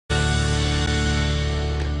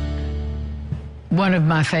One of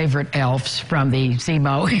my favorite elves from the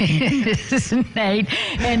CMOE is Nate,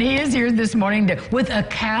 and he is here this morning with a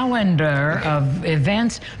calendar of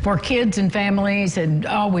events for kids and families, and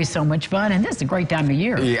always so much fun, and this is a great time of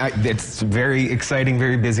year. Yeah, it's very exciting,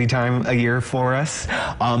 very busy time of year for us.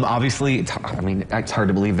 Obviously, it's hard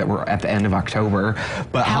to believe that we're at the end of October,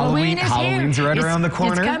 but Halloween's right around the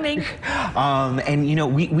corner. It's coming. And you know,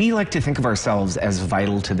 we like to think of ourselves as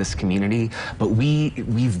vital to this community, but we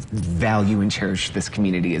value and cherish this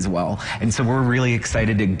community as well. And so we're really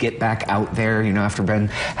excited to get back out there, you know, after been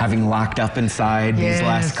having locked up inside these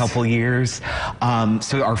last couple years.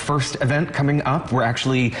 So our first event coming up,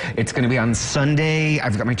 it's going to be on Sunday.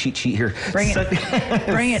 I've got my cheat sheet here. Bring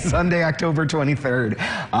it. Sunday, October 23rd.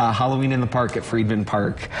 Halloween in the park at Friedman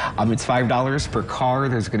Park. It's $5 per car.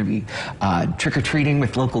 There's going to be trick-or-treating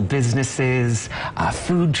with local businesses,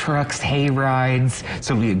 food trucks, hay rides.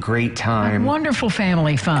 So it'll be a great time. Wonderful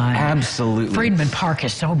family fun. Absolutely. Friedman Park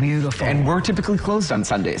is so beautiful. And we're typically closed on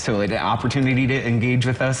Sundays, so an opportunity to engage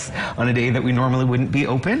with us on a day that we normally wouldn't be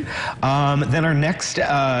open. Then our next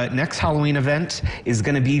Halloween event is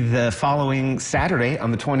going to be the following Saturday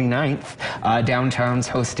on the 29th. Downtown's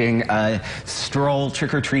hosting a stroll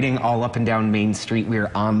trick-or-treating all up and down Main Street.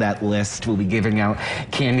 We're on that list. We'll be giving out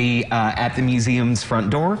candy at the museum's front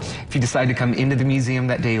door. If you decide to come into the museum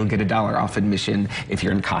that day, you'll get $1 off admission if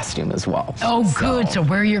you're in costume as well. Oh, good. So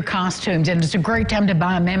wear your costumes, and it's a great time to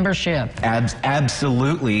buy a membership.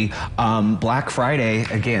 Absolutely. Black Friday,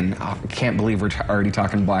 again, I can't believe we're already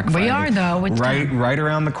talking Black Friday. We are, though. It's right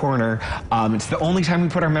around the corner. It's the only time we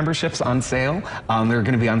put our memberships on sale. They're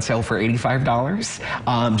going to be on sale for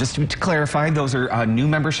 $85. Just to clarify, those are new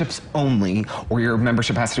memberships only, or your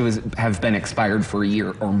membership has to have been expired for a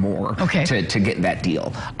year or more to get that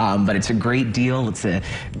deal. But it's a great deal. It's a,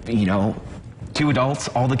 2 adults,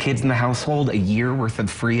 all the kids in the household, a year worth of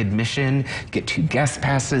free admission, get 2 guest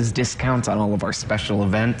passes, discounts on all of our special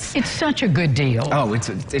events. It's such a good deal. Oh, it's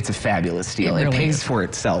a fabulous deal. It pays for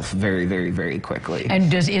itself very, very, very quickly.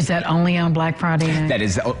 And is that only on Black Friday night? That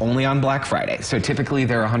is only on Black Friday. So typically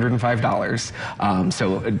they're $105,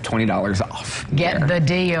 so $20 off. Get the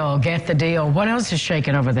deal, get the deal. What else is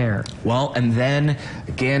shaking over there? Well, and then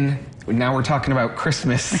again, now we're talking about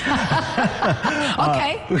Christmas.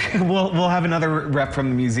 Okay. We'll have another rep from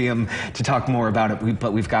the museum to talk more about it,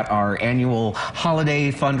 but we've got our annual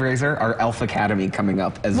holiday fundraiser, our Elf Academy, coming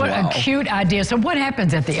up as well. What a cute idea. So what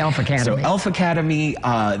happens at the Elf Academy? So Elf Academy,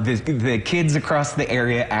 the kids across the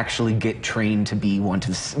area actually get trained to be one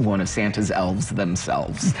of Santa's elves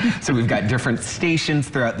themselves. So we've got different stations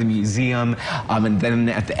throughout the museum, and then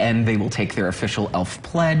at the end they will take their official elf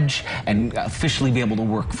pledge and officially be able to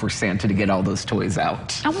work for Santa to get all those toys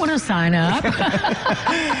out. I want to sign up.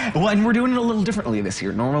 Well, and we're doing it a little differently this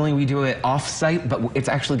year. Normally we do it off-site, but it's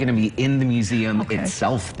actually going to be in the museum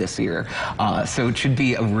itself this year. So it should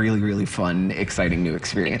be a really, really fun, exciting new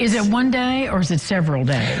experience. Is it one day or is it several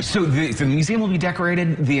days? So the museum will be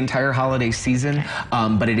decorated the entire holiday season,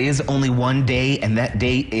 but it is only one day, and that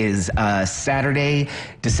date is Saturday,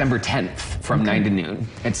 December 10th from 9 to noon.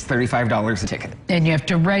 It's $35 a ticket. And you have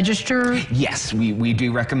to register? Yes, we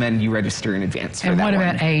do recommend you register in advance for that. And what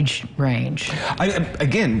about age range?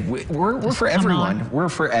 Again, we're for everyone. We're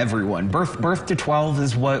for everyone. Birth to 12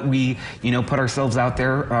 is what we put ourselves out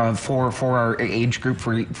there for our age group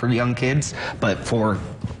for young kids, but for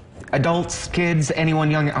adults, kids, anyone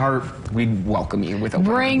young at heart, we welcome you with open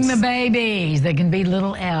Bring arms. the babies. They can be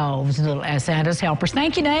little elves, little Santa's helpers.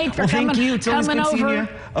 Thank you, Nate, for coming over. Thank you. It's always good seeing you.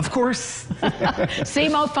 Of course.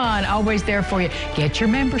 CMO Fun, always there for you. Get your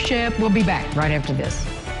membership. We'll be back right after this.